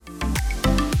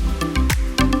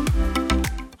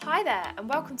there, and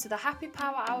welcome to the Happy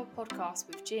Power Hour podcast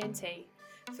with G&T,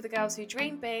 for the girls who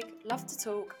dream big, love to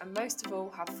talk, and most of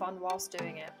all, have fun whilst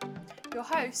doing it. Your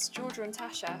hosts, Georgia and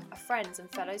Tasha, are friends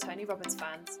and fellow Tony Robbins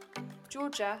fans.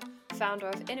 Georgia, founder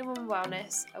of Inner Woman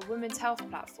Wellness, a women's health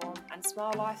platform, and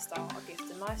Smile Lifestyle, a gift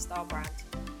and lifestyle brand.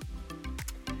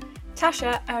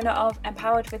 Tasha, owner of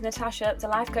Empowered with Natasha, the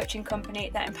life coaching company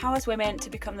that empowers women to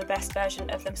become the best version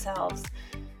of themselves,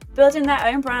 building their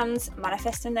own brands,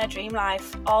 manifesting their dream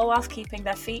life, all whilst keeping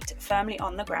their feet firmly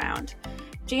on the ground.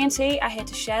 G&T are here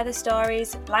to share their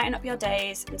stories, lighten up your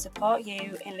days, and support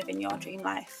you in living your dream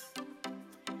life.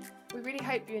 We really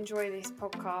hope you enjoy this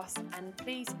podcast, and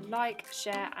please like,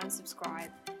 share, and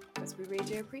subscribe, because we really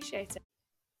do appreciate it.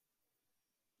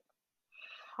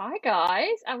 Hi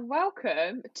guys, and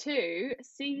welcome to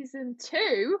season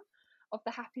 2 of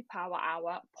the Happy Power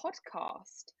Hour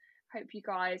podcast. Hope you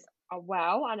guys are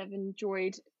well and have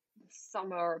enjoyed the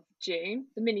summer of June,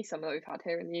 the mini summer that we've had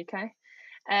here in the UK.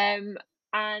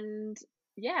 And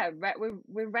yeah,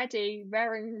 we're ready,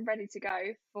 raring and ready to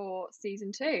go for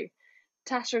season 2.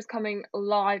 Tasha is coming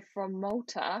live from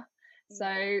Malta,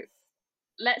 so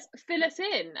let's fill us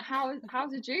in.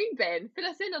 How's the June been? Fill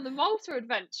us in on the Malta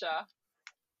adventure.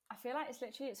 I feel like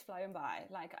it's flown by.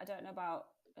 Like, I don't know about,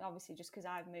 obviously, just because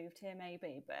I've moved here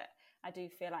maybe, but I do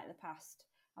feel like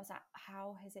I was like,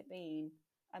 how has it been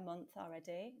a month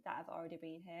already that I've already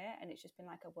been here? And it's just been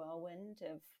like a whirlwind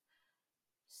of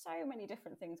so many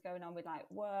different things going on with like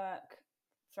work,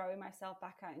 throwing myself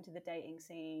back out into the dating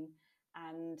scene,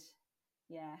 and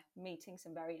meeting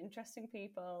some very interesting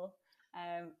people,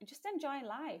 just enjoying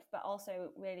life, but also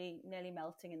really nearly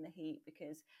melting in the heat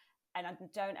and I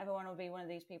don't ever want to be one of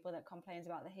these people that complains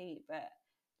about the heat, but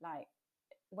like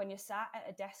when you're sat at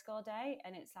a desk all day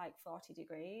and it's like 40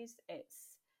 degrees,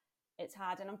 it's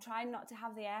hard. And I'm trying not to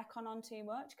have the aircon on too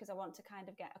much because I want to kind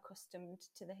of get accustomed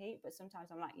to the heat. But sometimes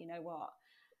I'm like, you know what?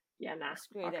 Yeah, nah,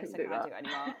 screw this. I can't do it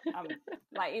anymore.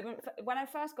 Like even when I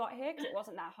first got here, because it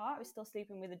wasn't that hot, I was still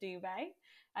sleeping with a duvet.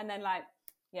 And then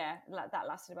that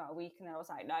lasted about a week. And then I was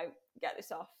like, no, get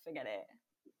this off, forget it.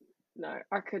 No,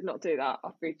 I could not do that.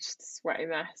 I'd be just a sweaty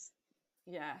mess.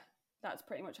 Yeah, that's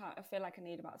pretty much how I feel like I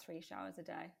need about 3 showers a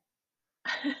day.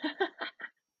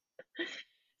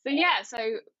 So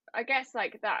I guess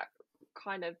like that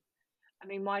kind of, I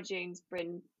mean, my June's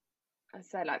been, I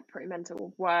say, like pretty mental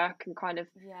with work and kind of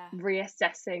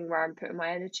reassessing where I'm putting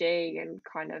my energy and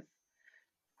kind of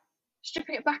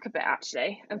stripping it back a bit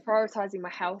actually, and prioritizing my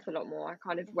health a lot more. I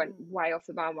kind of went way off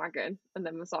the bandwagon and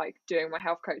then was like doing my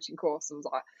health coaching course and was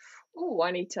like, oh,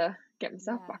 I need to get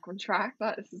myself back on track.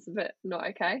 Like, this is a bit not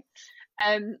okay.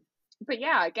 But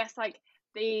yeah, I guess like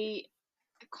it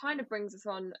kind of brings us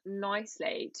on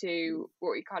nicely to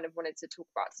what we kind of wanted to talk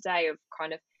about today, of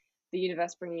kind of the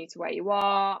universe bringing you to where you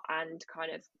are and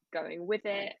kind of going with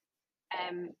it.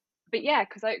 But yeah,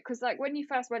 because like when you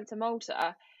first went to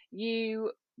Malta,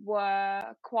 you were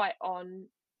quite on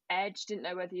edge, didn't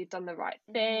know whether you'd done the right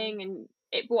thing, and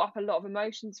it brought up a lot of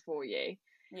emotions for you.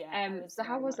 So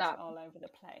how was that? All over the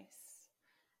place.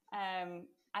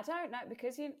 I don't know,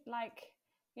 because you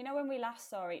know when we last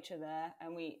saw each other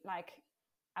and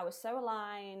I was so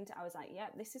aligned. I was like, yeah,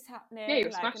 this is happening. Yeah, you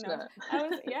were smashing it.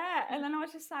 And then I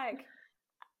was just like,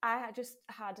 I just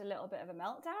had a little bit of a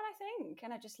meltdown, I think,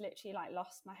 and I just literally like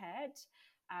lost my head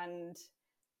and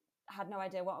had no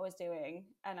idea what I was doing.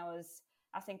 And there was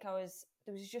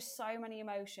just so many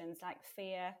emotions, like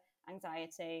fear,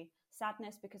 anxiety,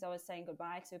 sadness, because I was saying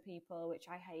goodbye to people, which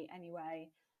I hate anyway.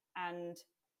 And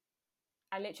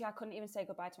I couldn't even say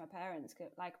goodbye to my parents.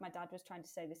 Like, my dad was trying to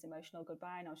say this emotional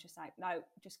goodbye, and I was just like, no,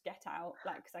 just get out.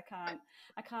 Like, because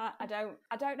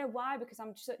I don't know why, because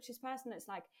I'm such this person that's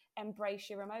like, embrace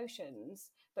your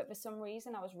emotions. But for some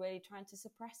reason, I was really trying to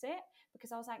suppress it,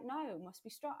 because I was like, no, must be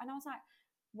strong. And I was like,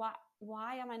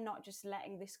 why am I not just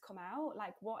letting this come out?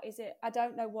 Like, what is it? I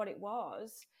don't know what it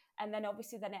was. And then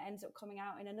obviously then it ends up coming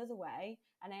out in another way,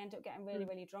 and I end up getting really,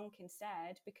 really drunk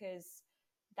instead, because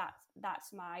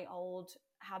that's my old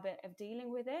habit of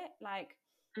dealing with it. Like,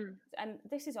 and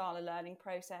this is all a learning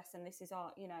process, and this is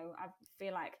all, you know, I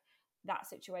feel like that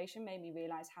situation made me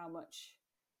realize how much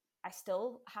I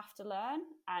still have to learn.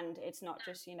 And it's not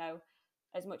just, you know,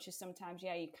 as much as sometimes,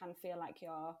 you can feel like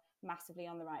you're massively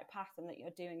on the right path and that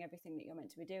you're doing everything that you're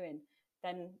meant to be doing,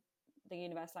 then the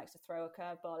universe likes to throw a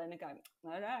curveball in and go,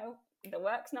 no, the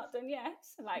work's not done yet.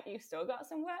 Like, you've still got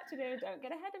some work to do. Don't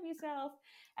get ahead of yourself.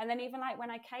 And then even like when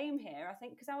I came here, I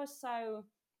think because I was so,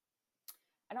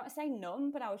 I don't want to say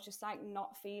numb, but I was just like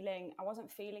I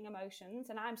wasn't feeling emotions.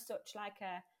 And I'm such like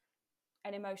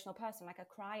an emotional person. Like, I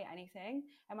cry at anything.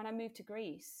 And when I moved to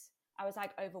Greece, I was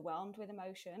like overwhelmed with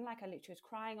emotion. Like I literally was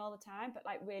crying all the time, but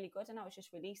like really good. And I was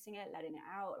just releasing it, letting it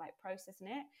out, like processing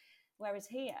it. Whereas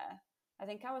here, I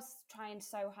think I was trying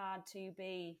so hard to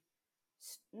be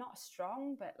not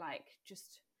strong, but like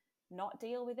just not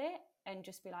deal with it and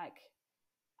just be like,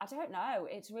 I don't know.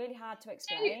 It's really hard to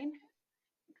explain.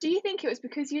 Do you think it was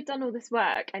because you'd done all this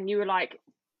work and you were like,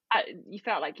 you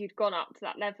felt like you'd gone up to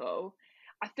that level?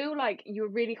 I feel like you were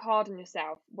really hard on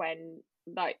yourself when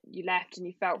like you left and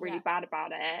you felt really bad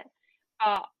about it.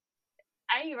 But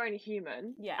A, you're only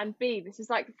human, and B, this is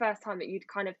like the first time that you'd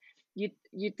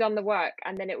done the work,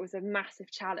 and then it was a massive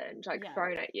challenge like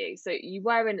thrown at you. So you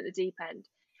were in at the deep end.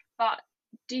 But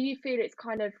do you feel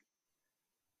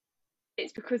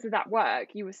it's because of that work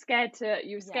you were scared to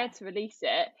release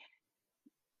it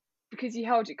because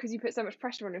you put so much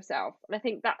pressure on yourself? And I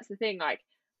think that's the thing, like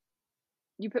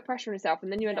you put pressure on yourself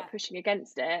and then you end up pushing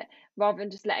against it rather than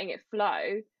just letting it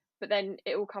flow, but then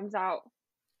it all comes out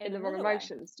in the wrong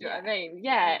emotions. Do you know what I mean?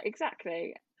 Yeah,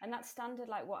 exactly. And that's standard,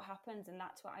 like what happens. And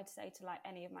that's what I'd say to like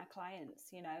any of my clients,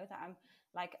 you know, that I'm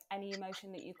like, any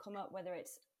emotion that you come up, whether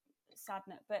it's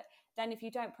sadness, but then if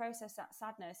you don't process that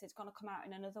sadness, it's going to come out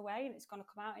in another way, and it's going to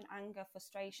come out in anger,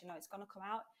 frustration, or it's going to come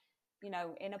out, you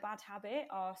know, in a bad habit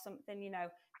or something, you know,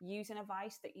 using a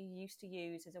vice that you used to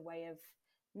use as a way of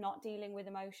not dealing with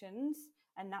emotions.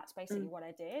 And that's basically what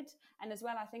I did. And as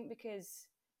well, I think because,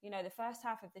 you know, the first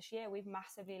half of this year, we've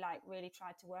massively like really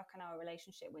tried to work on our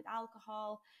relationship with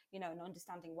alcohol, you know, and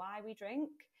understanding why we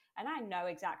drink. And I know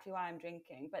exactly why I'm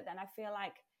drinking, but then I feel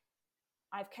like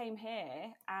I've came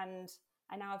here and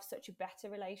I now have such a better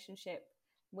relationship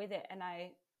with it. And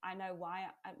I know why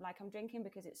I'm drinking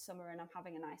because it's summer and I'm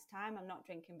having a nice time. I'm not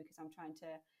drinking because I'm trying to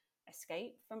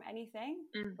escape from anything.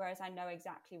 Whereas I know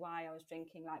exactly why I was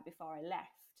drinking like before I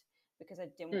left, because I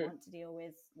didn't want to deal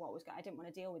with I didn't want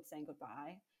to deal with saying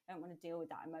goodbye. I don't want to deal with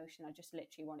that emotion. I just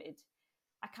literally wanted,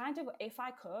 I kind of, if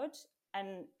I could,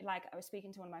 and like I was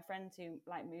speaking to one of my friends who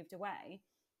like moved away,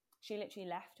 she literally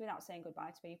left without saying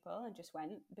goodbye to people and just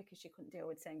went because she couldn't deal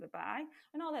with saying goodbye.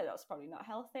 And although that's probably not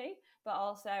healthy, but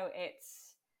also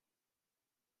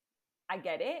I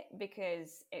get it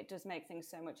because it does make things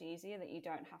so much easier that you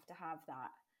don't have to have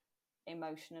that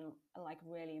emotional, like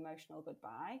really emotional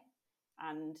goodbye.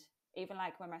 And even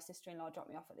like when my sister-in-law dropped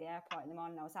me off at the airport in the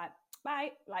morning, I was like,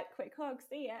 bye, like quick hug,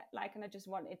 see ya. Like, and I just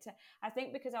wanted to, I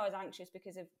think because I was anxious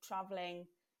because of traveling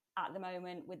at the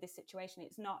moment with this situation,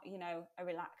 it's not, you know, a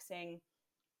relaxing,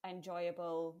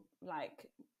 enjoyable, like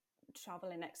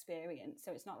traveling experience.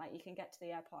 So it's not like you can get to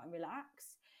the airport and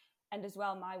relax. And as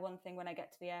well, my one thing when I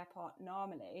get to the airport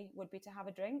normally would be to have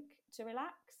a drink to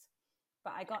relax.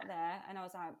 But I got there and I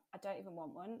was like, I don't even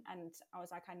want one. And I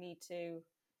was like, I need to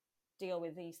deal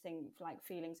with these things, like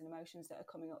feelings and emotions that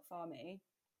are coming up for me,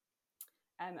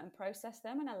 and process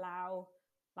them and allow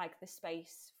like the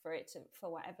space for it to,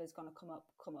 for whatever's going to come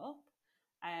up.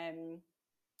 And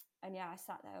yeah, I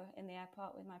sat there in the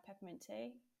airport with my peppermint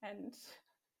tea, and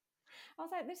I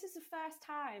was like, this is the first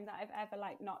time that I've ever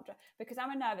like not because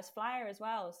I'm a nervous flyer as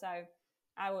well. So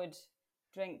I would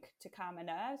drink to calm my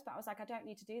nerves, but I was like, I don't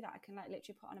need to do that. I can like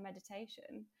literally put on a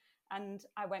meditation. And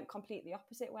I went completely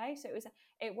opposite way. So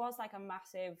it was like a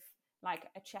massive, like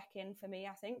a check-in for me,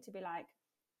 I think, to be like,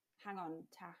 hang on,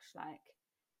 Tash, like,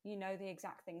 you know the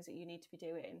exact things that you need to be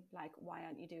doing. Like, why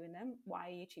aren't you doing them? Why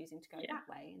are you choosing to go that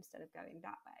way instead of going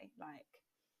that way? Like,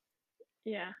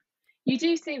 yeah, you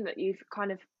do seem that you've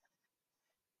kind of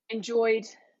enjoyed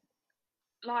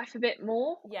life a bit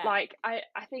more. Like I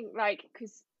think like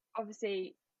because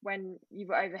obviously when you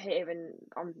were over here, and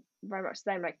I'm very much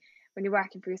the same, like when you're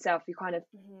working for yourself you kind of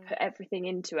put everything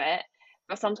into it,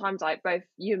 but sometimes like both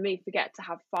you and me forget to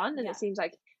have fun, and it seems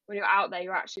like when you're out there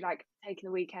you're actually like taking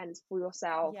the weekends for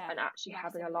yourself and actually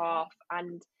having a laugh.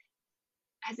 And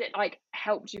has it like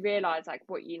helped you realize like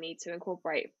what you need to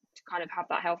incorporate to kind of have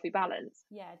that healthy balance?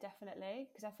 Yeah, definitely,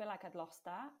 because I feel like I'd lost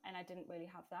that and I didn't really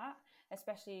have that,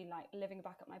 especially like living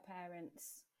back at my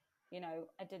parents'. You know,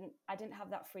 I didn't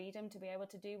have that freedom to be able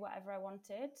to do whatever I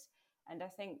wanted. And I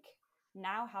think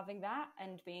now having that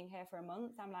and being here for a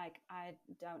month, I'm like, I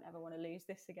don't ever want to lose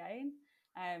this again.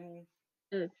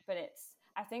 But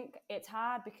I think it's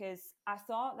hard because I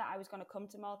thought that I was going to come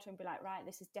to Malta and be like, right,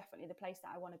 this is definitely the place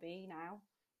that I want to be now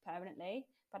permanently.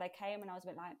 But I came and I was a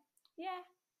bit like, yeah,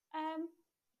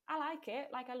 I like it.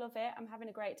 Like, I love it. I'm having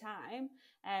a great time.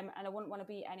 And I wouldn't want to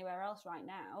be anywhere else right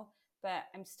now, but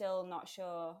I'm still not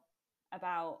sure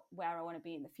about where I want to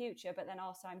be in the future. But then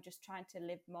also I'm just trying to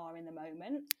live more in the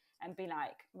moment and be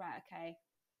like, right, okay,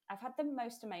 I've had the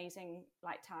most amazing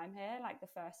like time here, like the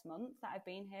first month that I've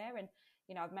been here. And,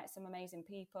 you know, I've met some amazing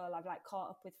people. I've like caught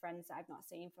up with friends that I've not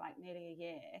seen for like nearly a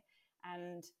year.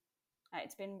 and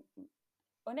it's been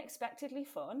unexpectedly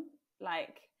fun.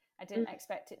 Like, I didn't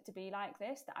expect it to be like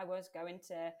this, that I was going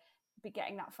to be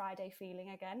getting that Friday feeling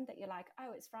again, that you're like,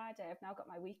 oh, it's Friday, I've now got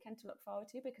my weekend to look forward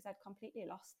to, because I'd completely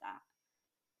lost that.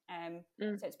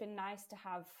 So it's been nice to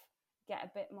get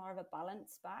a bit more of a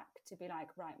balance back, to be like,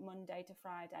 right, Monday to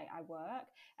Friday I work,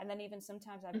 and then even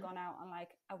sometimes I've gone out on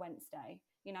like a Wednesday,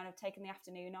 you know, and I've taken the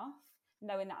afternoon off,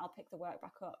 knowing that I'll pick the work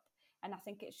back up. And I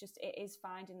think it is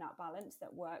finding that balance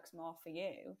that works more for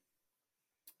you.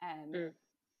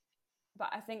 But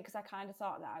I think, because I kind of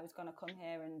thought that I was going to come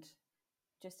here and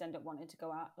just end up wanting to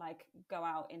go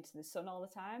out into the sun all the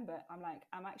time, but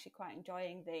I'm actually quite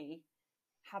enjoying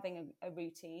having a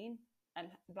routine, and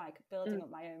like building up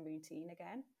my own routine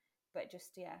again, but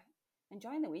just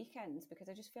enjoying the weekends, because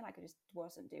I just feel like I just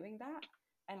wasn't doing that.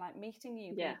 And like meeting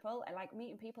new people, and like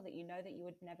meeting people that you know that you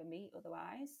would never meet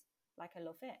otherwise. Like, I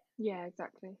love it. Yeah,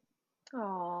 exactly.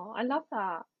 Oh, I love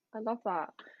that.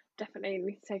 Definitely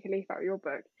need to take a leaf out of your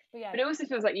book. But it also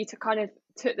feels like you kind of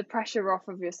took the pressure off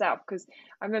of yourself, because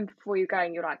I remember before you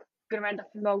going, you're like, I'm going to end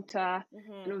up in Malta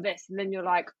and all this, and then you're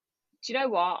like, do you know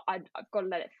what? I've got to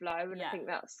let it flow. And I think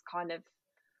that's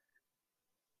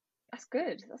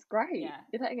good. That's great. Yeah.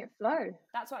 You're letting it flow.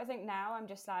 That's what I think now. I'm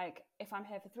just like, if I'm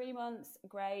here for 3 months,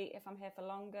 great. If I'm here for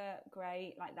longer,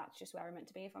 great. Like, that's just where I'm meant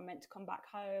to be. If I'm meant to come back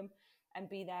home and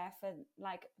be there for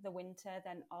like the winter,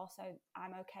 then also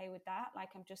I'm okay with that. Like,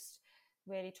 I'm just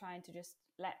really trying to just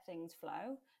let things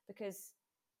flow, because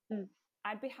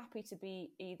I'd be happy to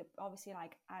be either, obviously,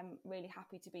 like, I'm really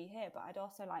happy to be here, but I'd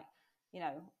also like, you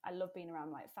know, I love being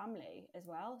around like family as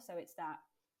well. So it's that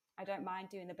I don't mind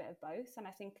doing a bit of both. And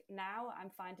I think now I'm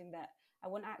finding that I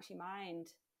wouldn't actually mind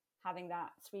having that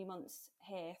 3 months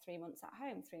here, 3 months at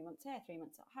home, 3 months here, 3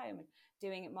 months at home, and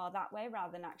doing it more that way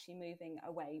rather than actually moving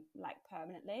away like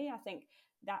permanently. I think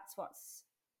that's what's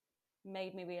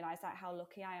made me realize like how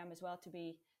lucky I am as well to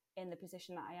be in the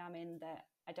position that I am in, that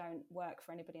I don't work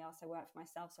for anybody else, I work for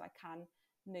myself, so I can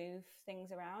move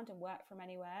things around and work from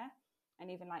anywhere. And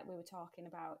even like we were talking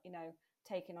about, you know,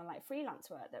 taking on like freelance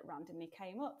work that randomly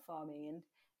came up for me, and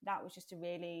that was just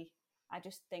I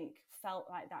just think felt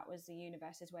like that was the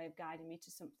universe's way of guiding me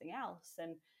to something else.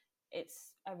 And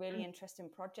it's a really interesting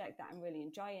project that I'm really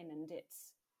enjoying, and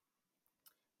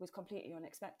was completely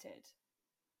unexpected.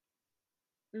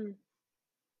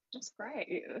 That's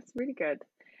great. That's really good.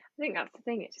 I think that's the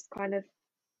thing. It's just kind of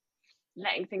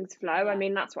letting things flow. I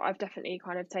mean, that's what I've definitely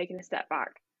kind of taken a step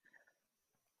back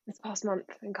this past month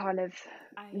and kind of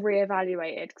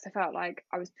reevaluated, because I felt like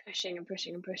I was pushing and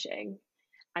pushing and pushing,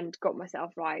 and got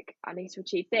myself like, I need to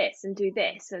achieve this and do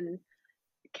this, and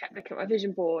kept looking at my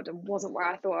vision board and wasn't where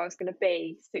I thought I was going to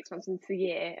be 6 months into the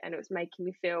year, and it was making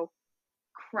me feel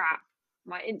crap.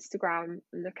 My Instagram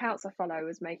and the accounts I follow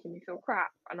was making me feel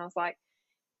crap, and I was like,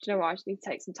 do you know what, I just need to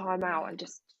take some time out and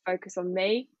just focus on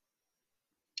me.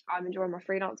 I'm enjoying my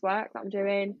freelance work that I'm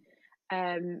doing,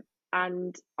 and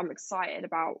I'm excited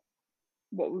about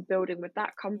what we're building with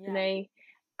that company,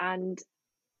 and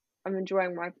I'm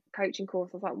enjoying my coaching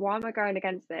course. I was like, why am I going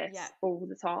against this all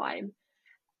the time?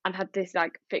 And had this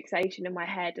like fixation in my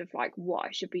head of like what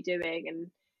I should be doing, and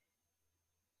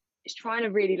it's trying to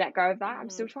really let go of that.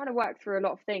 I'm still trying to work through a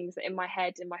lot of things that in my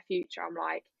head, in my future, I'm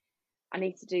like, I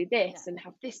need to do this and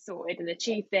have this sorted and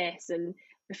achieve this, and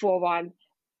before I'm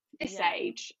this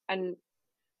age. And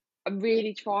I'm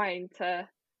really trying to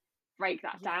break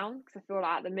that down, because I feel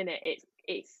like at the minute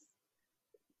it's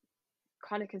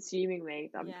kind of consuming me.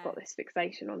 I've got this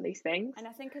fixation on these things. And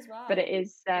I think as well, but it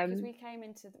is because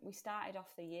we started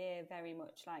off the year very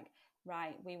much like,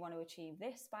 right, we want to achieve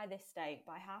this by this date,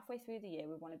 by halfway through the year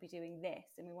we want to be doing this,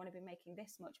 and we want to be making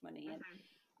this much money. And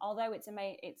although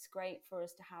it's great for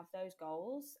us to have those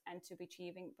goals and to be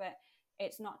achieving, but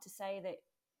it's not to say that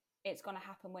it's going to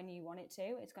happen when you want it to.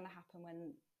 It's going to happen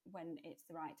when it's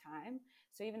the right time.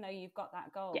 So even though you've got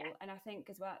that goal, and I think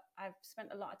as well, I've spent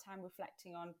a lot of time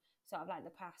reflecting on sort of like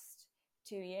the past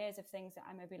 2 years of things that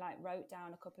I maybe like wrote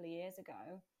down a couple of years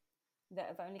ago that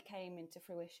have only came into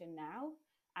fruition now.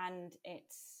 And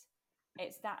it's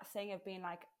that thing of being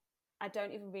like, I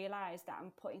don't even realize that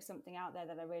I'm putting something out there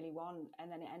that I really want,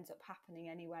 and then it ends up happening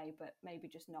anyway, but maybe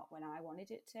just not when I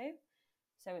wanted it to.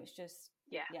 So it's just,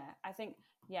 I think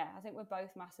we're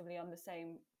both massively on the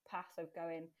same path of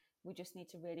going, we just need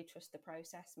to really trust the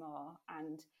process more,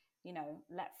 and, you know,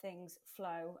 let things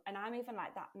flow. And I'm even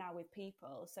like that now with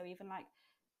people. So even like,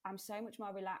 I'm so much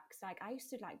more relaxed. Like, I used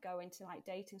to like go into like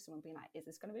dating someone being like, is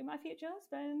this going to be my future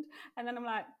husband? And then I'm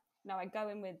like, no, I go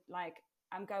in with like,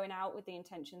 I'm going out with the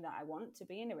intention that I want to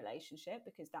be in a relationship,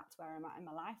 because that's where I'm at in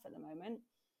my life at the moment.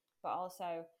 But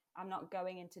also I'm not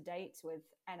going into dates with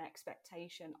an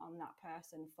expectation on that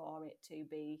person for it to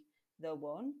be the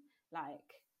one.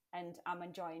 Like, and I'm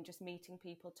enjoying just meeting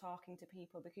people, talking to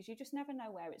people, because you just never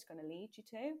know where it's going to lead you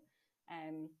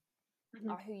to,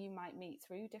 or who you might meet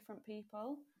through different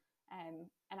people. And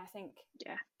I think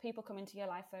people come into your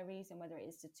life for a reason, whether it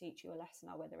is to teach you a lesson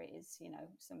or whether it is, you know,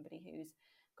 somebody who's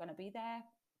going to be there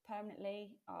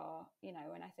permanently, or, you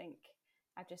know, and I think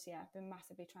I've just, I've been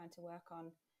massively trying to work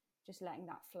on just letting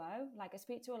that flow. Like, I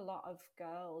speak to a lot of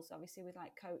girls, obviously, with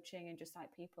like coaching and just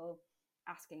like people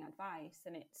asking advice,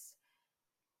 and it's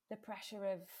the pressure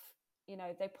of, you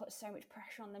know, they put so much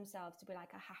pressure on themselves to be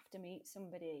like, I have to meet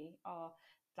somebody, or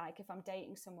like if I'm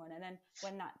dating someone, and then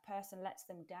when that person lets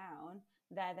them down,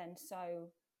 they're then so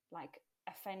like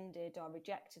offended or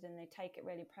rejected, and they take it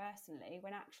really personally,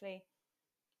 when actually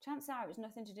chances are it's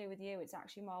nothing to do with you. It's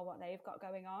actually more what they've got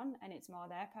going on, and it's more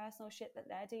their personal shit that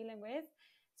they're dealing with.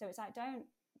 So it's like, don't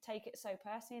take it so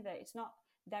personally that it's not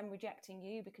them rejecting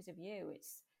you because of you.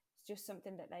 It's just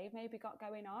something that they've maybe got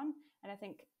going on. And I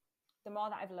think the more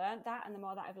that I've learned that, and the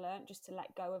more that I've learned just to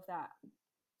let go of that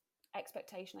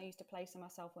expectation I used to place on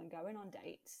myself when going on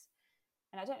dates.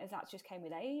 And I don't know if that just came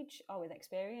with age or with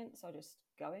experience or just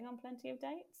going on plenty of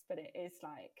dates, but it is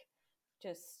like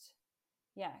just,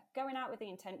 going out with the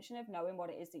intention of knowing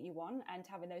what it is that you want, and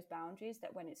having those boundaries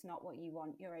that when it's not what you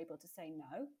want, you're able to say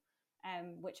no,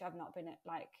 which I've not been at.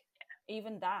 Like,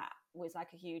 even that was like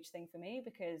a huge thing for me,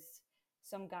 because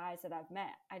some guys that I've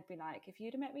met, I'd be like, if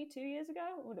you'd have met me 2 years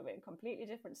ago, it would have been a completely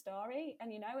different story.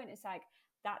 And, you know, and it's like,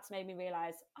 that's made me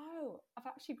realize, oh, I've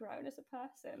actually grown as a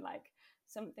person. Like,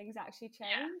 something's actually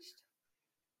changed.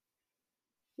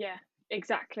 Yeah,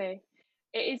 exactly.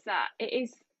 It is that. It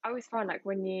is. I always find like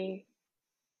when you,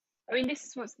 I mean, this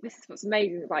is what's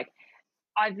amazing. Like,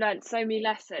 I've learned so many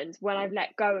lessons when I've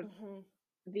let go of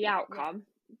the outcome,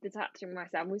 detaching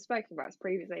myself. We've spoken about this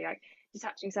previously. Like,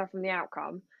 detaching yourself from the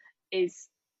outcome is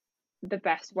the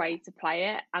best way to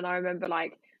play it. And I remember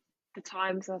like the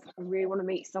times I was like, I really want to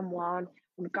meet someone,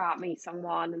 I want to go out and meet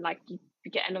someone, and like you'd be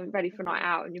getting ready for a night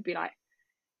out, and you'd be like,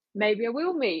 maybe I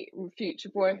will meet a future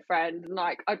boyfriend. And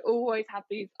like, I'd always have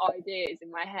these ideas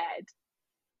in my head.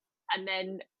 And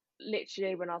then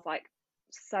literally when I was like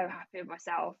so happy with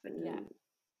myself and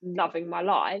loving my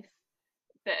life,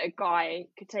 that a guy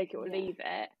could take it or leave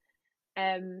it,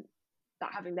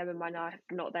 that having them in my life,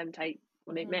 not them take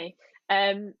or leave me.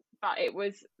 But it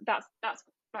was, that's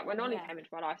like when Ollie came into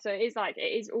my life. So it is like, it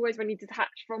is always when you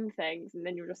detach from things, and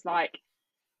then you're just like,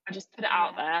 I just put it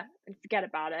out there and forget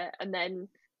about it, and then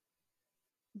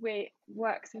it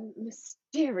works in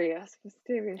mysterious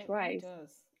ways. It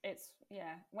does. It's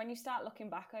when you start looking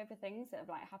back over things that have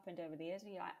like happened over the years,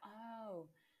 and you're like, oh,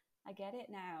 I get it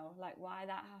now, like why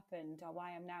that happened, or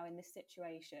why I'm now in this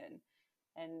situation.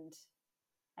 And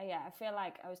I feel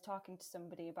like I was talking to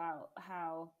somebody about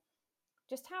how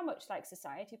much like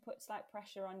society puts like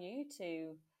pressure on you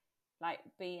to like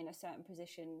be in a certain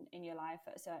position in your life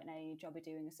at a certain age, or be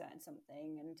doing a certain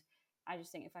something. And I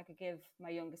just think if I could give my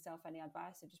younger self any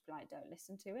advice, I'd just be like, don't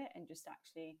listen to it, and just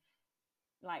actually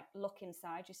like look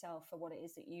inside yourself for what it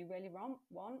is that you really want,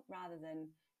 rather than,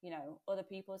 you know, other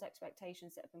people's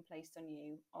expectations that have been placed on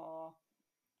you, or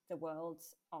the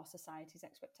world's or society's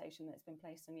expectation that's been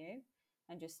placed on you.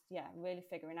 And just really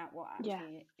figuring out what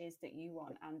actually is that you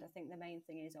want. And I think the main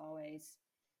thing is always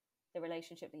the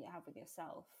relationship that you have with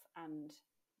yourself, and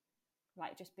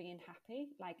like just being happy,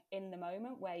 like in the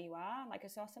moment where you are. Like, I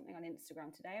saw something on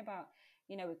Instagram today about,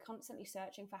 you know, we're constantly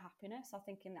searching for happiness, or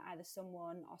thinking that either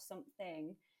someone or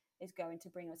something is going to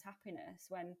bring us happiness,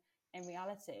 when in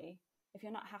reality, if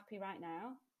you're not happy right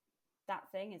now,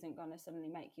 that thing isn't going to suddenly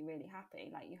make you really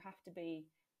happy. Like, you have to be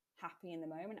happy in the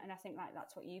moment. And I think like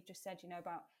that's what you've just said, you know,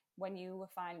 about when you were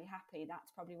finally happy, that's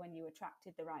probably when you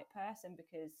attracted the right person,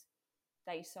 because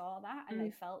they saw that and they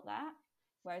felt that.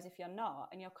 Whereas if you're not,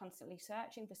 and you're constantly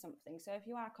searching for something, so if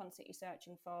you are constantly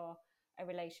searching for a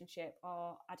relationship,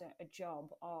 or a job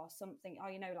or something,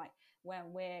 or, you know, like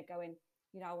when we're going,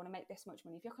 you know, I want to make this much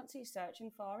money, if you're constantly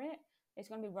searching for it, it's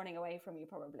going to be running away from you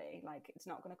probably. Like, it's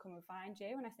not going to come and find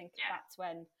you. And I think that's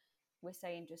when we're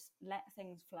saying just let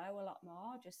things flow a lot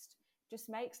more, just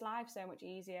makes life so much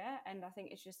easier. And I think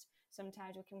it's just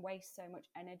sometimes we can waste so much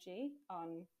energy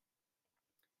on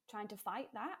trying to fight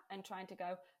that, and trying to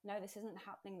go, no, this isn't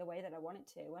happening the way that I want it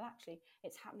to. Well, actually,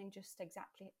 it's happening just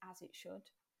exactly as it should.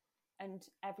 And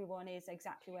everyone is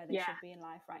exactly where they should be in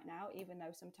life right now, even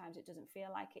though sometimes it doesn't feel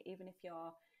like it. Even if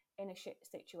you're in a shit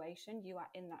situation, you are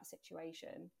in that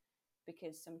situation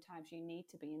because sometimes you need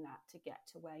to be in that to get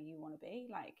to where you want to be.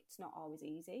 Like, it's not always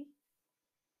easy.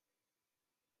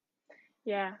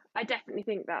 Yeah, I definitely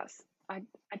think that's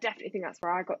I definitely think that's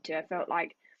where I got to. I felt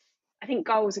like, I think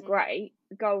goals are great,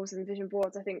 goals and vision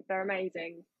boards, I think they're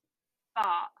amazing, but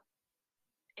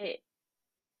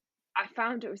I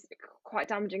found it was quite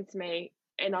damaging to me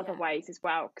in other ways as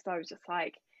well, because I was just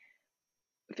like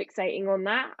fixating on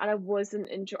that, and I wasn't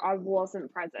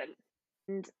present,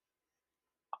 and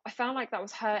I found like that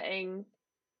was hurting.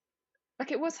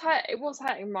 Like it was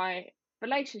hurting my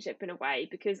relationship in a way,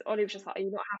 because Ollie was just like, "Are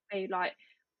you not happy? Like,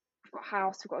 we've got a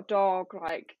house, we've got a dog,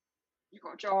 like you've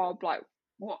got a job, like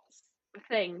what's the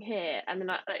thing here?" And then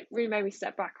like really made me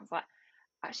step back. I was like,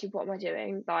 actually, what am I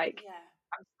doing? Like,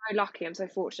 I'm so lucky, I'm so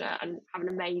fortunate, and have an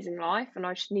amazing life, and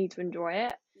I just need to enjoy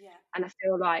it. And I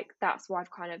feel like that's why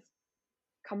I've kind of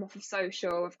come off of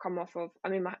social. I've come off of, I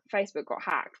mean, my Facebook got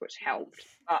hacked, which helped,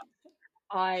 but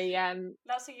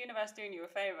that's the universe doing you a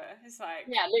favor. It's like,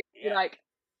 literally, like,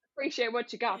 appreciate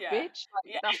what you got, bitch.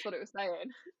 Like, that's what it was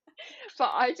saying.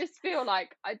 But I just feel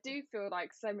like, I do feel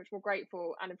like so much more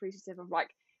grateful and appreciative of like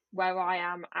where I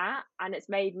am at, and it's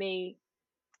made me,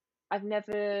 I've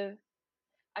never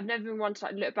been one to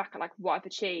like look back at like what I've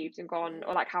achieved and gone,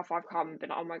 or like how far I've come and been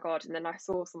like, oh my god. And then I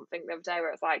saw something the other day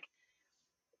where it's like,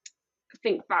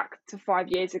 think back to 5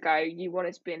 years ago, you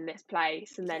wanted to be in this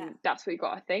place, and then that's what you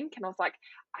got to think. And I was like,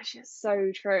 actually, it's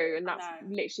so true. And that's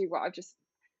literally what I've just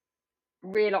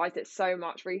realized it so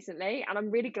much recently. And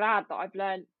I'm really glad that I've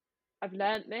learned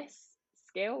this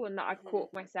skill, and that I've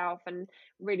caught myself and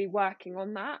really working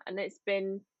on that. And it's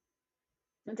been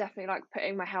definitely like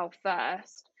putting my health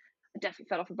first. I definitely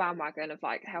fell off a bandwagon of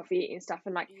like healthy eating stuff,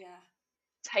 and like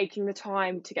taking the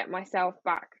time to get myself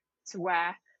back to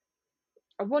where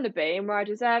I want to be and where I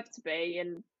deserve to be,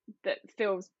 and that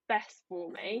feels best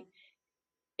for me,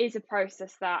 is a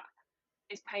process that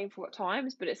is painful at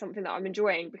times, but it's something that I'm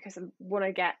enjoying, because I want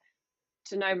to get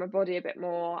to know my body a bit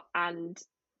more and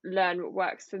learn what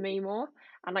works for me more,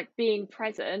 and like being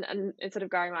present, and instead of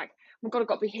going like, oh my god, I've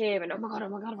got to be here, and oh my god,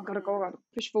 go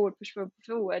push forward,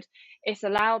 it's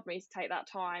allowed me to take that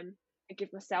time and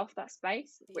give myself that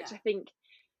space, which I think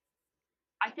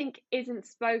isn't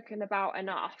spoken about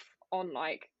enough on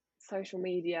like social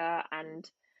media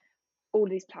and all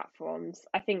these platforms.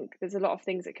 I think there's a lot of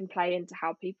things that can play into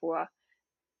how people are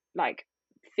like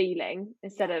feeling,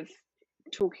 instead of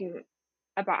talking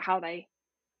about how they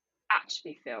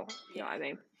actually feel. You know what I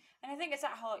mean? And I think it's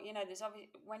that whole, there's obviously,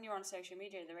 when you're on social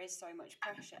media, there is so much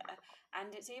pressure.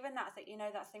 And it's even that thing,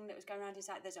 that thing that was going around is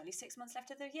like, there's only 6 months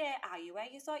left of the year. Are you where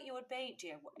you thought you would be?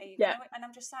 Are you going to? And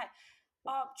I'm just like,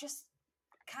 oh, just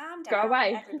calm down, go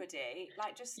away, everybody.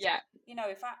 Like, just,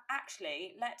 if I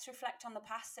actually, let's reflect on the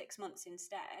past 6 months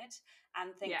instead,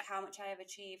 and think how much I have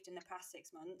achieved in the past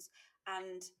 6 months.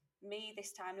 And me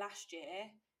this time last year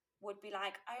would be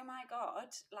like, oh my God,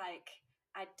 like,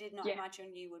 I did not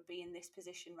imagine you would be in this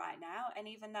position right now. And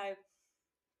even though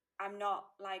I'm not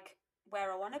like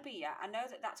where I want to be yet, I know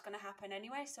that that's going to happen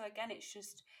anyway. So again, it's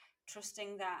just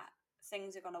trusting that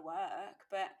things are going to work,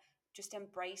 but just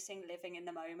embracing living in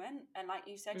the moment. And like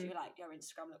you said, you were like, your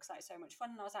Instagram looks like so much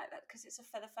fun. And I was like, that because it's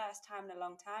for the first time in a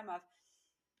long time, I've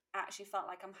actually felt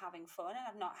like I'm having fun, and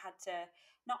I've not had to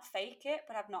not fake it,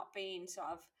 but I've not been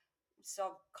sort of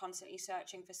constantly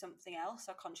searching for something else,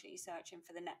 or constantly searching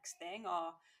for the next thing,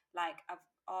 or like I've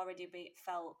already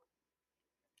felt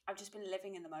I've just been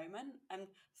living in the moment and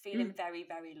feeling very,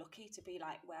 very lucky to be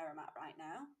like where I'm at right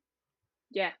now.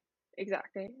 Yeah,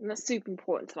 exactly. And that's super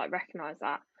important to like recognize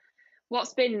that.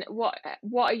 What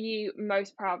are you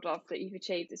most proud of that you've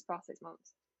achieved this past 6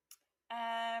 months?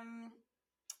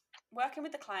 Working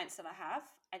with the clients that I have,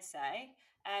 I'd say.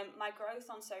 My growth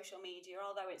on social media,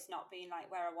 although it's not been like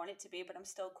where I want it to be, but I'm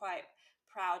still quite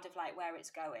proud of like where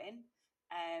it's going.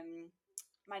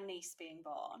 My niece being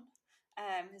born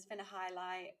has been a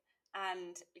highlight,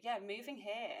 and moving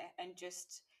here, and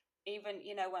just even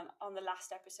when on the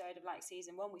last episode of like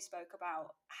season 1, we spoke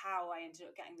about how I ended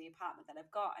up getting the apartment that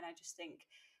I've got, and I just think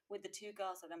with the 2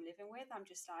 girls that I'm living with, I'm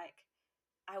just like,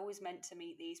 I was meant to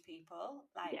meet these people,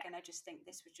 and I just think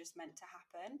this was just meant to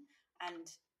happen. And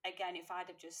again, if I'd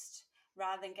have just,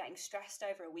 rather than getting stressed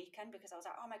over a weekend because I was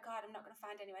like, oh my God, I'm not going to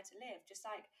find anywhere to live, just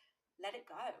like let it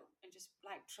go and just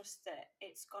like trust that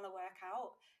it's going to work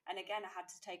out. And again, I had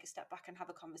to take a step back and have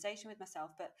a conversation with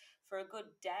myself. But for a good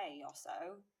day or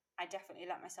so, I definitely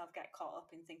let myself get caught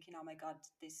up in thinking, oh my God,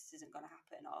 this isn't going to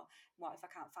happen, or what if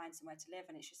I can't find somewhere to live?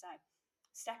 And it's just like,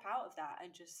 step out of that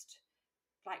and just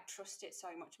like trust it so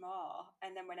much more.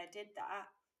 And then when I did that,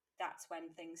 that's when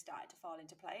things started to fall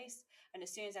into place. And as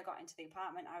soon as I got into the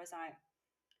apartment, I was like,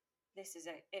 this is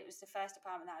it. It was the first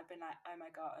apartment that I've been like, oh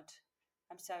my God,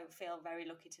 feel very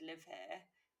lucky to live here.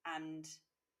 And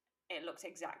it looked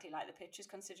exactly like the pictures,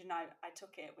 considering I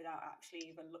took it without actually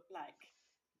even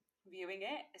viewing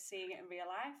it, seeing it in real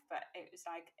life, but it was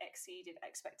like exceeded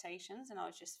expectations, and I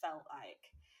just felt like,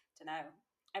 I don't know,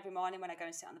 every morning when I go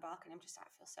and sit on the balcony, I'm just like,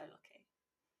 I feel so lucky.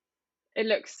 It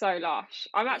looks so lush.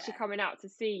 I'm actually coming out to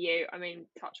see you, I mean,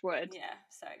 touch wood, Yeah,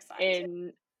 so excited.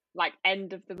 in like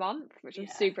end of the month, which I'm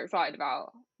super excited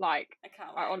about. Like, I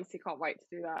can't wait. I honestly can't wait to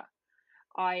do that.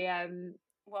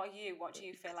 What do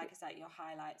you feel like is like your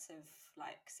highlights of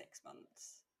like 6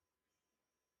 months?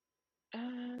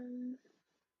 I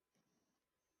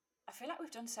feel like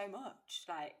we've done so much.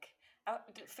 Like,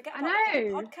 forget about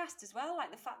the podcast as well.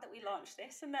 Like the fact that we launched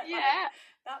this, and that like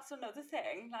that's another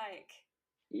thing. Like,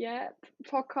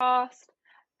 podcast.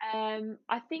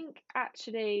 I think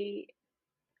actually,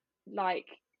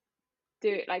 like,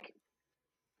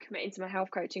 committing to my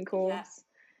health coaching course,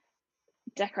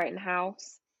 decorating the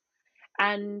house,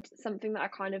 and something that I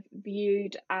kind of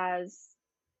viewed as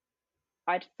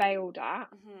I'd failed at,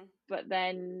 but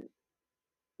then,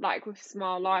 like with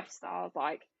Smile Lifestyle,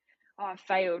 like, oh, I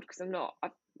failed because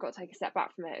I've got to take a step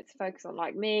back from it to focus on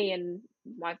like me and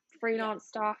my freelance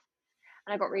stuff.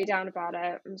 And I got really down about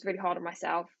it. It was really hard on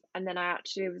myself. And then I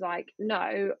actually was like,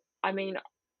 no, I mean,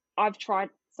 I've tried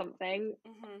something,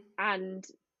 and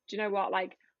do you know what?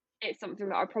 Like, it's something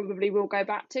that I probably will go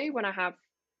back to when I have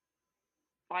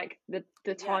like the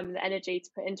time and the energy to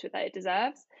put into it that it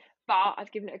deserves. But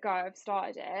I've given it a go. I've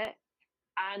started it,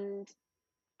 and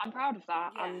I'm proud of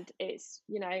that. And it's,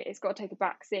 it's got to take a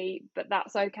back seat, but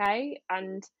that's okay.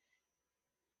 And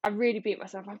I really beat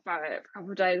myself up about it for a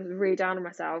couple of days. I was really down on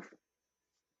myself.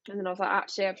 And then I was like,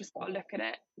 actually, I've just got to look at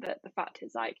it. That the fact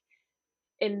is, like,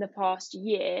 in the past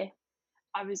year,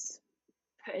 I was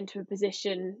put into a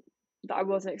position that I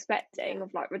wasn't expecting,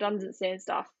 of like redundancy and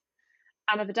stuff.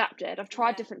 And I've adapted. I've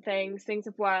tried different things. Things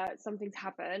have worked. Some things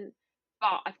haven't.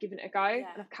 But I've given it a go, and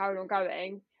I've carried on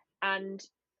going. And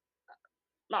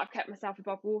like, I've kept myself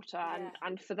above water.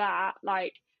 And for that,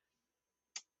 like,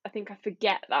 I think I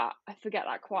forget that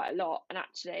quite a lot. And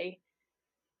actually,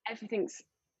 everything's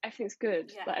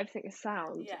good. Like, everything is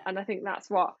sound. And I think that's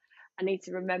what I need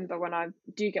to remember when I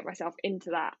do get myself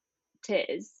into that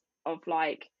tears of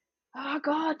like, oh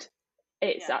God,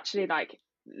 it's actually like,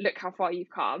 look how far you've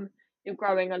come. You're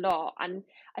growing a lot. And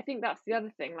I think that's the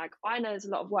other thing. Like, I know there's a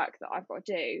lot of work that I've got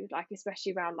to do, like,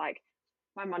 especially around like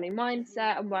my money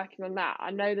mindset and working on that.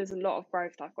 I know there's a lot of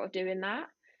growth that I've got to do in that.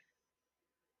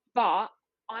 But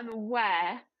I'm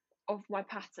aware of my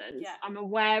patterns. I'm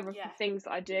aware of the things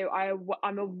that I do.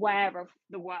 I'm aware of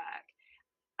the work.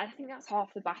 I think that's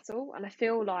half the battle. And I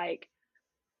feel like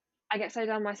I get so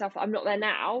down on myself that I'm not there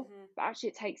now, but actually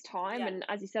it takes time. And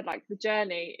as you said, like, the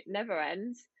journey never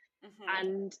ends.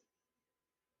 And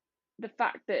the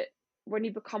fact that when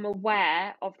you become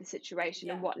aware of the situation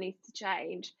and what needs to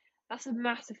change, that's a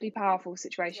massively powerful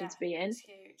situation to be in. It's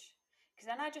huge. Because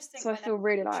then I just think, so I feel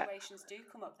really situations do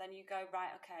come up, then you go, right,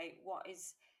 okay, what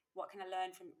can I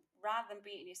learn from, rather than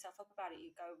beating yourself up about it,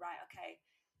 you go, right, okay,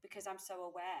 because I'm so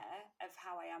aware of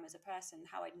how I am as a person,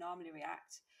 how I'd normally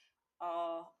react,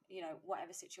 or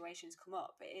whatever situations come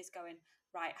up, it is going,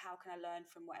 right, how can I learn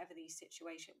from whatever these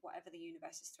situations, whatever the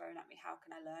universe is throwing at me, how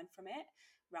can I learn from it,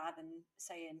 rather than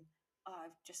saying, oh,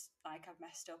 I've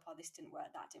messed up, or this didn't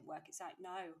work, that didn't work. It's like,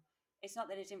 no, it's not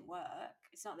that it didn't work,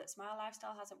 it's not that Smile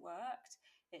Lifestyle hasn't worked,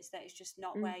 it's that it's just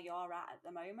not where you're at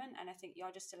the moment. And I think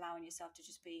you're just allowing yourself to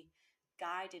just be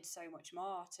guided so much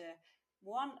more to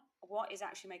what is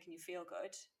actually making you feel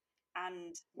good,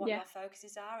 and what your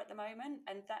focuses are at the moment,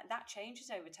 and that changes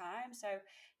over time. So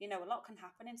a lot can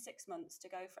happen in 6 months to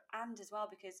go for, and as well,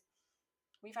 because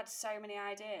we've had so many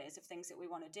ideas of things that we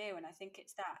want to do, and I think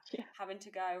it's that having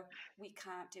to go, we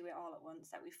can't do it all at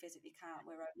once, that we physically can't,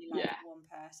 we're only like one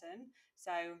person,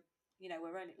 so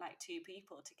we're only like two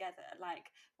people together. Like,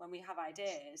 when we have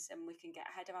ideas and we can get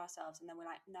ahead of ourselves, and then we're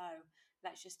like, no,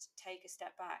 let's just take a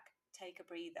step back, take a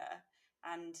breather.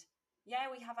 And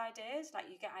we have ideas, like,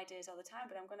 you get ideas all the time,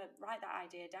 but I'm going to write that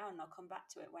idea down and I'll come back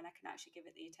to it when I can actually give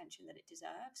it the attention that it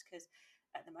deserves, because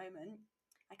at the moment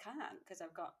I can't, because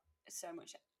I've got so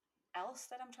much else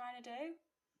that I'm trying to do.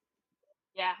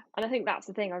 And I think that's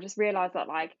the thing. I just realised that,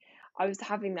 like, I was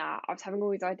having all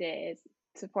these ideas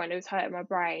to the point it was hurting my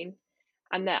brain,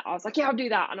 and then I was like, I'll do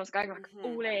that, and I was going like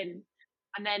all in,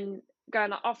 and then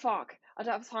going like, oh fuck, I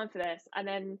don't have time for this, and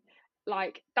then,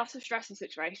 like, that's a stressful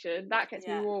situation that gets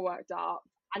me more worked up.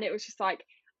 And it was just like,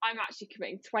 I'm actually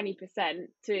committing 20%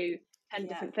 to 10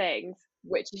 different things,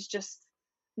 which is just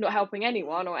not helping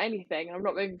anyone or anything, and I'm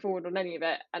not moving forward on any of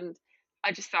it. And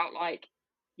I just felt like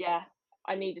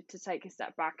I needed to take a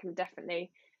step back and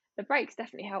definitely the breaks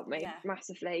definitely helped me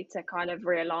massively to kind of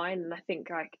realign. And I think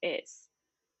like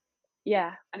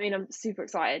I mean, I'm super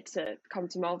excited to come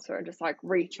to Malta and just like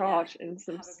recharge in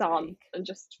some sun and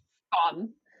just fun.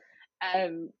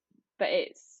 But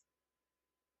it's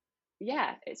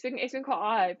been quite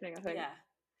eye-opening, I think. Yeah,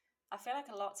 I feel like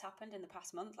a lot's happened in the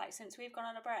past month. Like since we've gone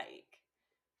on a break,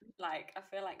 like I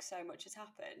feel like so much has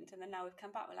happened, and then now we've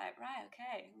come back, we're like, right,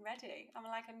 okay, I'm ready. I'm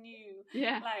like a new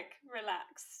like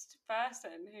relaxed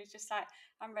person who's just like,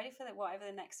 I'm ready for whatever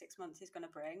the next 6 months is going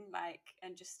to bring, like,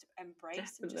 and just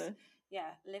embrace and just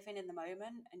living in the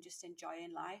moment and just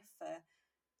enjoying life for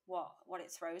what it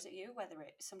throws at you, whether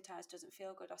it sometimes doesn't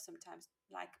feel good or sometimes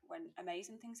like when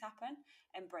amazing things happen,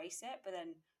 embrace it. But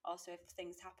then also if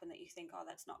things happen that you think, oh,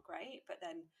 that's not great, but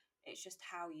then it's just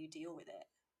how you deal with it.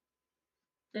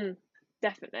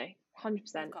 Definitely, 100%.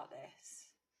 We've got this.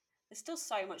 There's still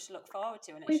so much to look forward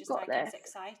to, and it's just like it's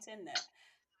exciting that,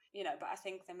 you know. But I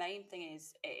think the main thing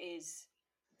is it is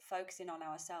focusing on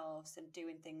ourselves and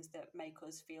doing things that make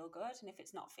us feel good. And if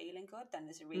it's not feeling good, then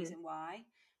there's a reason why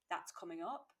that's coming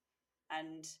up.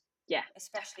 And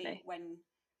especially when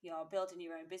you're building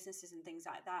your own businesses and things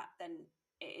like that, then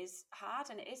it is hard.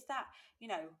 And it is that, you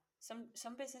know,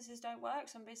 some businesses don't work,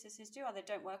 some businesses do, or they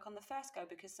don't work on the first go,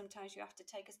 because sometimes you have to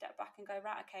take a step back and go,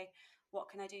 right, okay, what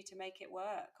can I do to make it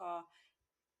work? Or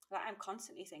like, I'm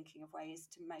constantly thinking of ways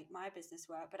to make my business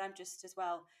work, but I'm just as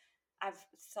well, I've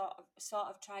sort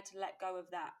of tried to let go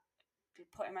of that,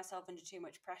 putting myself under too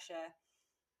much pressure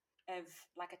of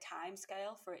like a time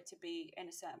scale for it to be in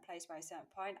a certain place by a certain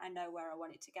point. I know where I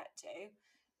want it to get to,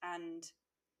 and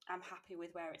I'm happy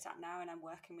with where it's at now, and I'm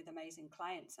working with amazing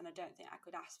clients, and I don't think I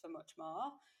could ask for much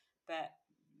more. But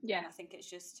and I think it's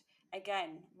just,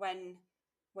 again, when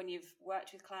you've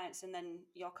worked with clients and then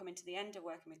you're coming to the end of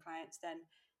working with clients, then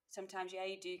sometimes you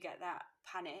do get that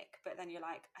panic, but then you're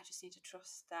like, I just need to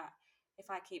trust that if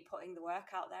I keep putting the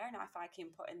work out there and if I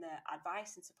keep putting the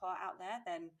advice and support out there,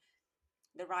 then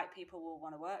the right people will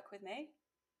want to work with me.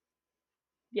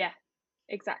 Yeah,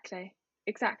 exactly.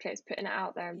 It's putting it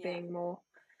out there and being more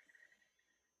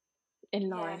in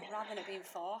line. Rather than it being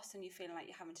forced and you feeling like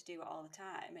you're having to do it all the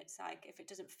time. It's like, if it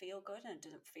doesn't feel good and it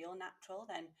doesn't feel natural,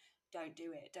 then don't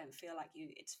do it. Don't feel like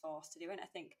it's forced to do it. And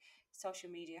I think social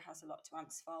media has a lot to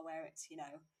answer for, where it's, you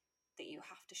know, that you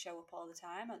have to show up all the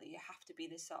time or that you have to be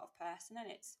this sort of person. And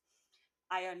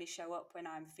I only show up when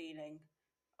I'm feeling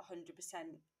 100%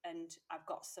 and I've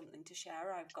got something to share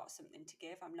or I've got something to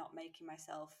give. I'm not making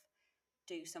myself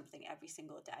do something every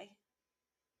single day.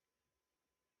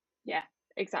 Yeah,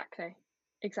 exactly.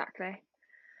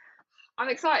 I'm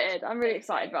excited. I'm really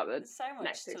excited about There's so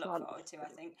much to look forward to, I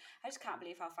think. I just can't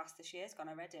believe how fast this year's gone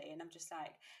already. And I'm just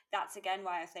like, that's again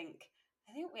why I think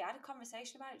we had a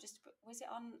conversation about it. Just, was it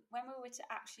on when we were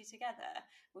actually together?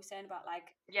 We were saying about like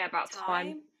about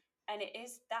time. And it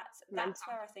is that's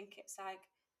where I think it's like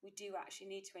we do actually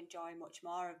need to enjoy much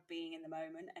more of being in the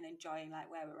moment and enjoying like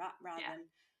where we're at, rather than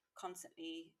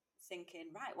constantly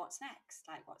thinking, right, what's next?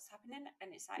 Like, what's happening?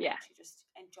 And it's like actually just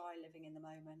enjoy living in the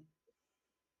moment.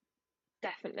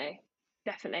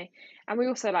 Definitely. And we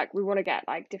also we want to get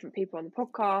like different people on the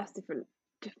podcast, different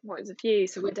points of view.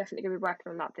 So we're definitely going to be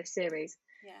working on that this series,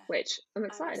 which I'm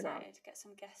excited about. To get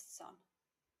some guests on.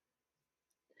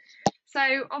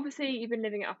 So obviously you've been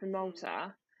living it up in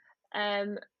Malta,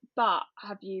 but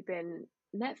have you been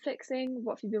Netflixing?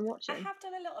 What have you been watching? I have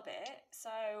done a little bit. So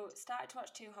started to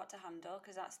watch Too Hot to Handle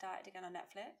because that started again on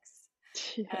Netflix.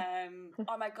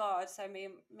 Oh my god! So me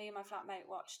and my flatmate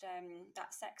watched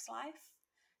that Sex Life.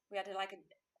 We had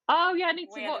I need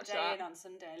to watch that. We had a day in on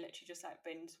Sunday and literally just like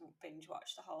binge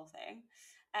watch the whole thing.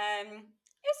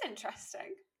 It's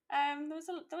interesting. There was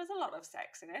a lot of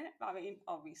sex in it. I mean,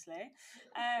 obviously,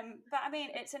 but I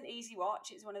mean, it's an easy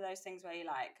watch. It's one of those things where you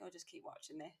like, I'll just keep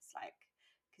watching this, like,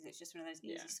 because it's just one of those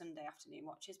easy Sunday afternoon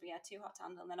watches. But yeah, Too Hot to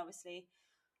Handle, and then obviously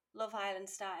Love Island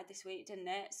started this week, didn't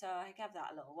it? So I gave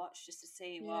that a little watch just to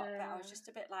see what. But I was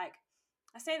just a bit like,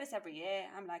 I say this every year.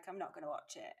 I'm like, I'm not going to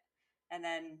watch it, and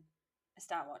then I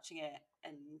start watching it,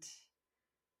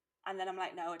 and then I'm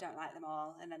like, no, I don't like them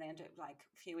all, and then I end up like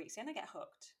a few weeks in, I get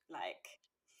hooked, like.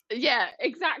 Yeah,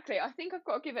 exactly. I think I've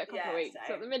got to give it a couple of weeks.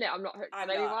 So at the minute, I'm not hooked on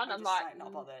anyone. I'm like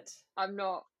not bothered. I'm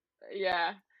not.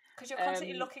 Yeah. Because you're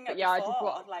constantly looking at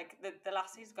before, like the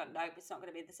last season's gone, nope, it's not going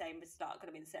to be the same. It's not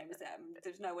going to be the same as them.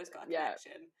 There's no one's got a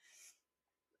connection.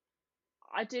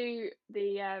 I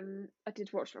did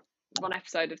watch one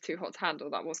episode of Too Hot to Handle.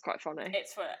 That was quite funny.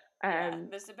 It's fun.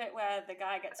 There's a bit where the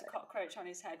guy gets a cockroach on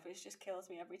his head, which just kills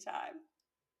me every time.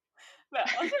 But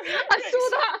I saw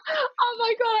that. Oh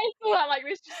my god, I saw like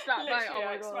this just flat mate. Oh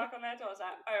my like god. smack on their door. I was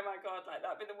like, oh my god, like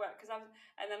that'd be the worst.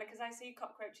 Because I see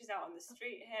cockroaches out on the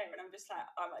street here, and I'm just like,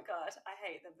 oh my god, I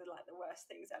hate them. They're like the worst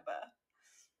things ever.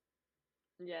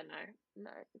 Yeah,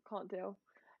 no, can't deal.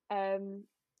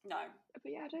 No.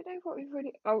 But yeah, I don't know what we've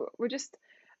really. Oh, we're just.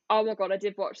 Oh my god, I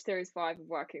did watch series 5 of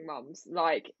Working Mums.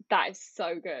 Like that is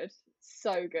so good,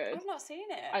 so good. I've not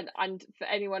seen it. And for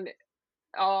anyone,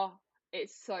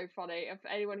 it's so funny. And for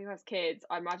anyone who has kids,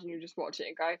 I imagine you just watch it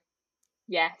and go,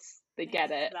 yes, they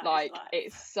get it. Like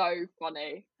it's so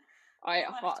funny. I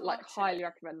like highly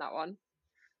recommend that one.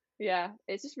 Yeah,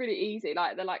 it's just really easy.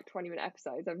 Like they're like 20-minute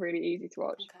episodes. They're really easy to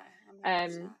watch.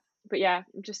 Okay. But yeah,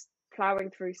 I'm just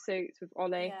ploughing through Suits with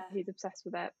Ollie. Yeah. He's obsessed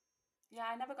with it. Yeah,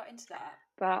 I never got into that.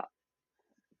 But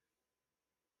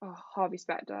Harvey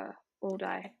Specter all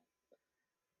day.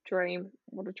 Dream,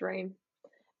 what a dream.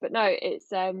 But no,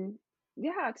 it's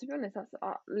yeah, to be honest, that's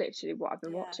literally what I've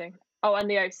been watching. Oh,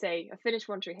 and the OC. I finished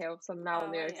One Tree Hill, so I'm now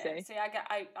on the OC. Yeah. See,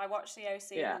 I watched the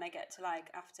OC and then I get to like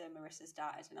after Marissa's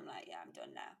died and I'm like, yeah, I'm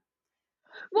done now.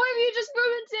 Why have you just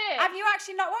ruined it? Have you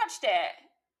actually not watched it?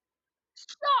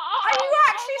 Shut up! Are you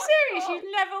actually serious? God.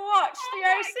 You've never watched the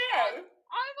OC? God.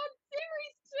 I'm on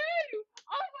series 2.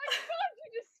 Oh my god, you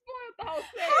just spoiled the whole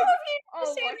thing. How have you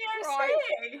seen the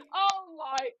OC?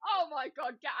 Oh my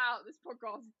god, get out! This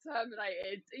podcast is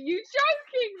terminated. Are you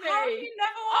joking me? How have you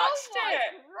never watched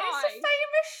it? Christ. It's a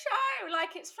famous show.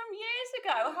 Like it's from years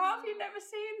ago. How have you never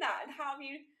seen that? And how have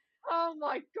you? Oh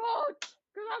my god!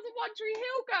 Because I was a One Tree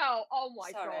Hill girl. Oh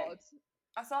my god!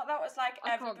 I thought that was like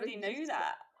everybody knew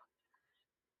that.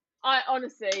 I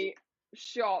honestly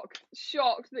shocked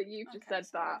that you've just said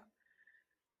that.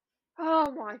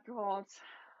 Oh my god!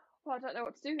 Well, I don't know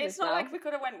what to do with It's not like we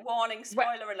could have went warning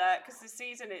spoiler alert because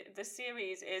the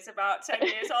series is about 10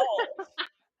 years old.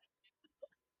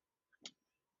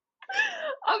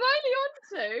 I'm only on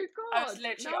 2. God, I was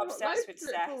literally obsessed with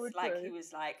Seth. Like he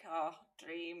was like, oh,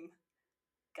 dream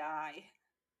guy.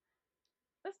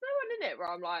 There's no one in it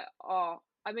where I'm like, oh.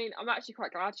 I mean, I'm actually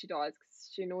quite glad she dies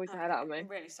because she annoys the hell out of me. I'm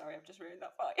really sorry, I've just ruined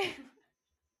that for you.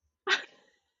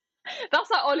 That's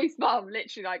like Ollie's mum,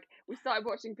 literally. Like, we started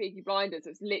watching Peaky Blinders,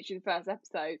 it's literally the first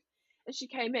episode, and she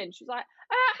came in, she was like,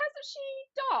 hasn't she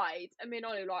died? And me and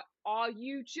Ollie were like, are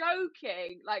you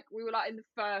joking? Like, we were like in the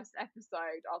first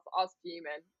episode, I was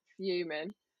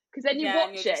fuming. Because then you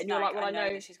watch it and you're like, well, I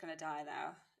know that she's going to die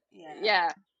now. Yeah.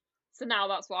 So now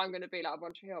that's what I'm going to be like.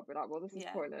 One Tree Hill, I'll be like, well, this is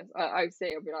pointless.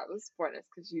 OC, I'll be like, well, this is pointless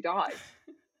because you died.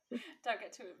 Don't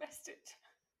get too invested.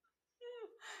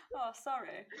 Oh,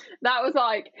 sorry. That was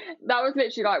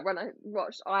literally like when I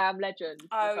watched I Am Legend the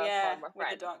first time with my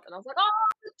friend, and I was like, oh,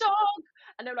 the dog,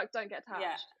 and they were like, don't get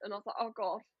attached, and I was like, oh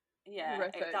god. Yeah,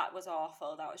 that was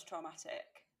awful. That was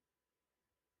traumatic.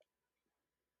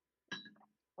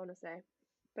 Honestly,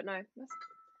 but no, that's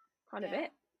kind of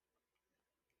it.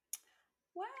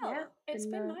 Well, it's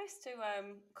been nice to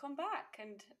come back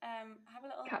and have a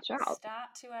little catch up.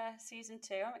 Start to season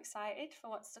 2. I'm excited for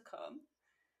what's to come.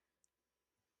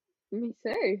 Me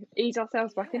too. Ease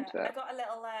ourselves back into it. I got a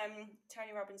little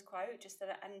Tony Robbins quote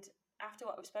and after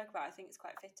what we've spoke about, I think it's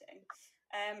quite fitting.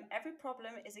 Every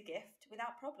problem is a gift.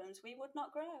 Without problems, we would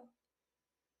not grow.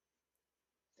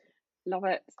 Love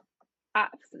it.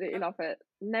 Absolutely love it.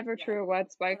 Never a truer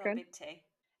word spoken. Big tea.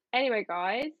 Anyway,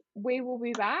 guys, we will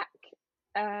be back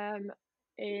in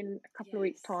a couple of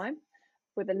weeks' time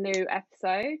with a new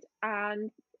episode.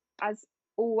 And as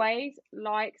always,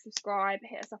 like, subscribe,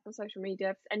 hit us up on social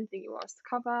media if there's anything you want us to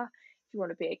cover. If you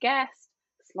want to be a guest,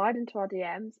 slide into our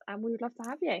DMs and we would love to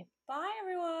have you. Bye,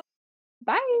 everyone.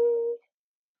 Bye.